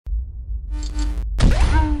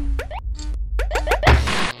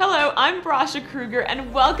I'm Bracha Krueger,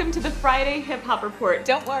 and welcome to the Friday Hip Hop Report.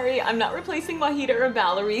 Don't worry, I'm not replacing Wahida or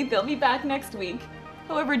Valerie. They'll be back next week.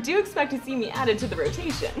 However, do expect to see me added to the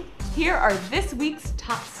rotation. Here are this week's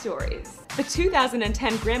top stories. The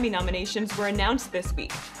 2010 Grammy nominations were announced this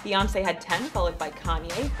week. Beyonce had 10, followed by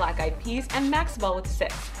Kanye, Black Eyed Peas, and Maxwell with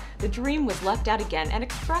 6. The Dream was left out again and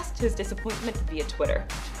expressed his disappointment via Twitter.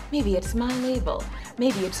 Maybe it's my label.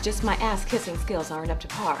 Maybe it's just my ass-kissing skills aren't up to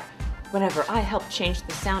par. Whenever I help change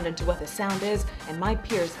the sound into what the sound is, and my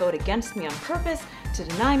peers vote against me on purpose to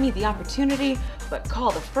deny me the opportunity, but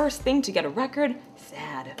call the first thing to get a record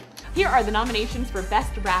sad. Here are the nominations for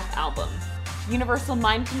Best Rap Album. Universal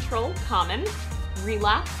Mind Control, Common.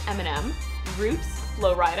 Relapse, Eminem. Roots,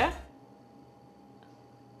 Flo Rida.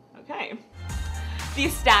 Okay. The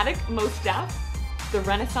Ecstatic, Mos Def. The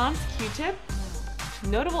Renaissance, Q-Tip.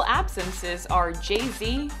 Notable absences are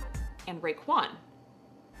Jay-Z and Raekwon.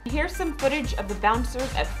 Here's some footage of the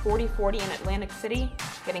bouncers at 4040 in Atlantic City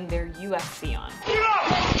getting their UFC on.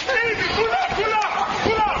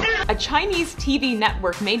 A Chinese TV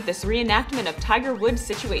network made this reenactment of Tiger Woods'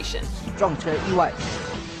 situation.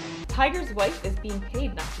 Tiger's wife is being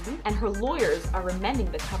paid not to leave, and her lawyers are amending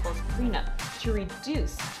the couple's prenup to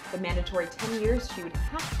reduce the mandatory 10 years she would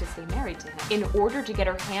have to stay married to him in order to get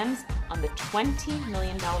her hands on the $20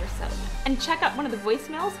 million settlement. And check out one of the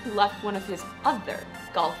voicemails he left one of his other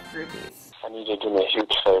golf groupies. I need you to do me a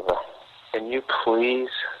huge favor. Can you please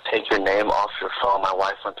take your name off your phone? My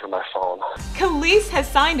wife went through my phone. Kelis has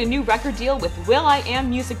signed a new record deal with will.i.am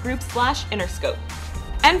music group / Interscope.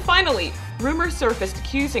 And finally, rumors surfaced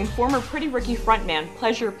accusing former Pretty Ricky frontman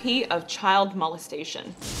Pleasure P of child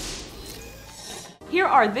molestation. Here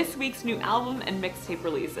are this week's new album and mixtape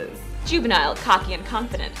releases. Juvenile, Cocky and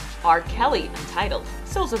Confident. R. Kelly, Untitled.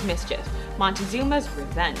 Souls of Mischief. Montezuma's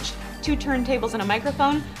Revenge. 2 Turntables and a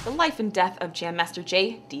Microphone. The Life and Death of Jam Master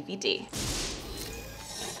Jay DVD.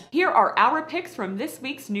 Here are our picks from this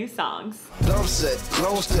week's new songs. Dump set,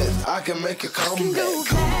 close set, I can make a comeback.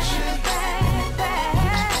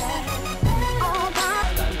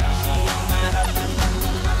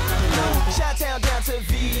 Down to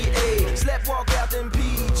VA, slept walk out them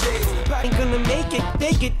PJs. Ain't gonna make it,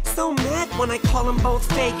 fake it. So mad when I call them both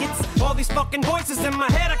fakets. All these fucking voices in my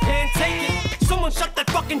head, I can't take it. Someone shut that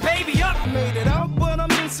fucking baby up. Made it out, but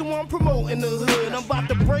I'm in someone promoting the hood. I'm about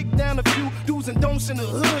to break down a few do's and don'ts in the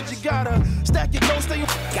hood. You gotta stack your dough, stay.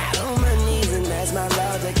 Got on my knees and that's my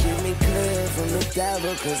love that keep me clear from the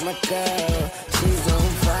devil. Cause my girl, she's on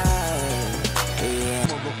fire. Yeah.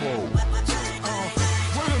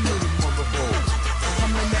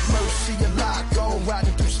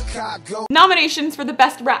 Nominations for the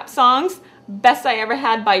Best Rap Songs. Best I Ever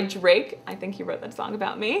Had by Drake. I think he wrote that song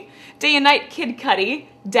about me. Day and Night, Kid Cudi.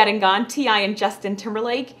 Dead and Gone, T.I. and Justin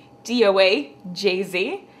Timberlake. DOA,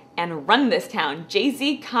 Jay-Z. And Run This Town,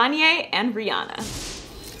 Jay-Z, Kanye, and Rihanna.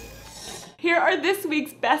 Here are this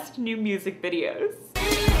week's best new music videos.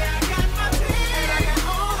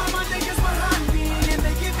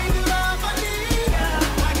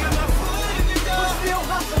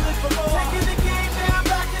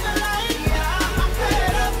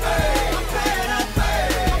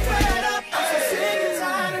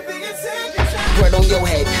 On your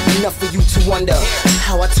head, enough for you to wonder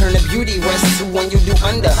how I turn a beauty rest to one you do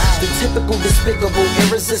under. The typical, despicable,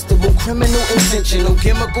 irresistible, criminal, intentional,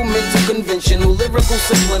 chemical, mental, conventional, lyrical,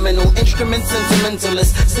 subliminal, instrument,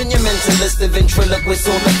 sentimentalist, sentimentalist, the ventriloquist,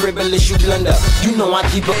 all the frivolous you blunder. You know I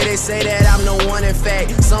keep up. They say that I'm the one in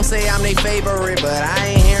fact. Some say I'm their favorite, but I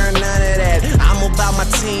ain't hearing none of that. I'm about my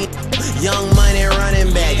team, young money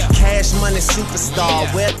running back, cash money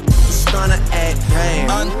superstar, whip. Gonna act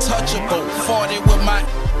untouchable, 40 with my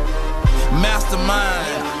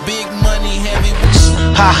mastermind, big money, heavy.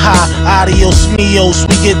 Ha ha, adios mios,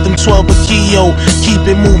 we get them 12 a kilo.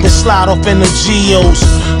 Keep it moving, slide off in the geos.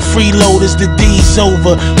 Freeload is the D's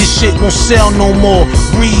over. This shit won't sell no more.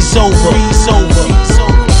 Breeze over.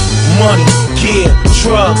 Money, gear,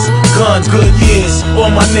 drugs, guns, good years.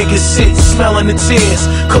 All my niggas sit smelling the tears,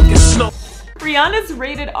 cooking slow. Rihanna's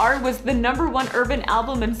Rated R was the #1 urban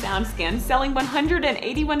album in SoundScan, selling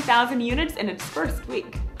 181,000 units in its first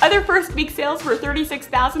week. Other first week sales were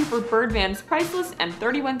 36,000 for Birdman's Priceless and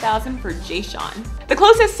 31,000 for Jay Sean. The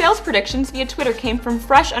closest sales predictions via Twitter came from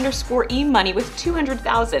fresh_emoney with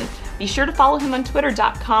 200,000. Be sure to follow him on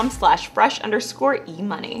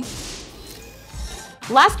twitter.com/fresh_emoney.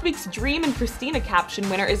 Last week's Dream and Christina caption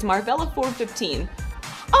winner is Marvella415.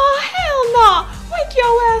 Aw, hell nah! Wake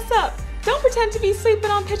your ass up! Don't pretend to be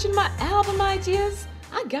sleeping on pitching my album ideas.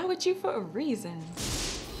 I got with you for a reason.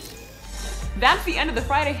 That's the end of the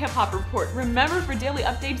Friday Hip Hop Report. Remember, for daily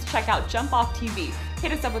updates, check out Jump Off TV.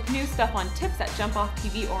 Hit us up with new stuff on tips at Jump Off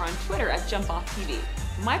TV or on Twitter at Jump Off TV.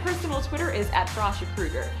 My personal Twitter is at Bracha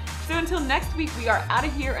Krueger. So until next week, we are out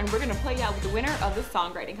of here and we're gonna play out with the winner of the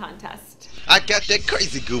songwriting contest. I got that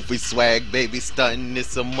crazy goofy swag, baby, stunting,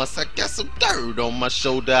 it's a must. I got some dirt on my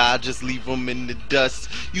shoulder, I just leave them in the dust.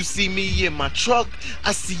 You see me in my truck,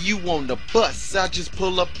 I see you on the bus. I just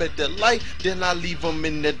pull up at the light, then I leave them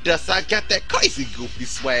in the dust. I got that crazy goofy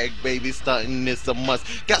swag, baby, stunting, it's a must.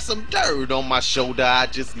 Got some dirt on my shoulder, I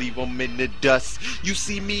just leave them in the dust. You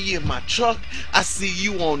see me in my truck, I see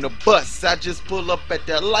you on the bus. I just pull up at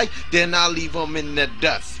the light, then I leave them in the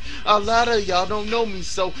dust. A lot of y'all don't know me,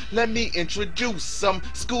 so let me introduce some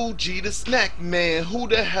School G the snack man. Who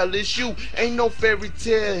the hell is you? Ain't no fairy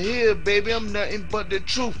tale here, baby, I'm nothing but the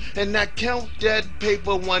truth. And I count that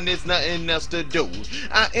paper when there's nothing else to do.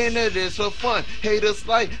 I enter this for fun, haters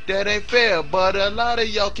like that ain't fair, but a lot of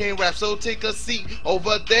y'all can't rap, so take a seat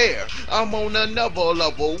over there. I'm on another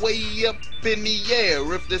level, way up in the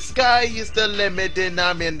air. If the sky is the limit, then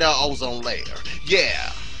I'm in the ozone layer.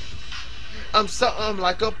 Yeah, I'm something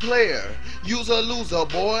like a player. You's a loser,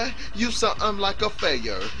 boy. You something like a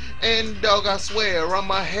failure. And dog, I swear,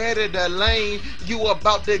 I'm ahead of the lane. You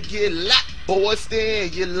about to get locked, boy. Stay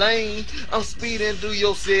in your lane. I'm speeding through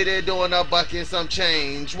your city, doing a buck and some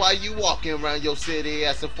change. Why you walking around your city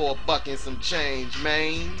asking for a buck and some change,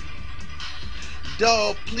 man?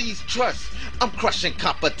 Dog, please trust. I'm crushing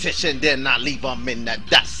competition, then I leave them in the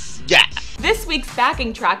dust. Yeah. This week's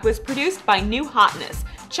backing track was produced by New Hotness.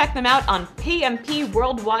 Check them out on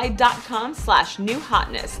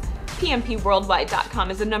pmpworldwide.com/newhotness.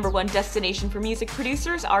 pmpworldwide.com is the #1 destination for music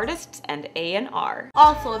producers, artists, and A&R.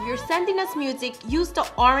 Also, if you're sending us music, use the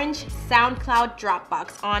orange SoundCloud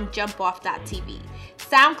Dropbox on jumpoff.tv.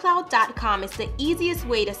 SoundCloud.com is the easiest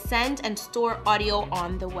way to send and store audio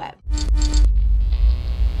on the web.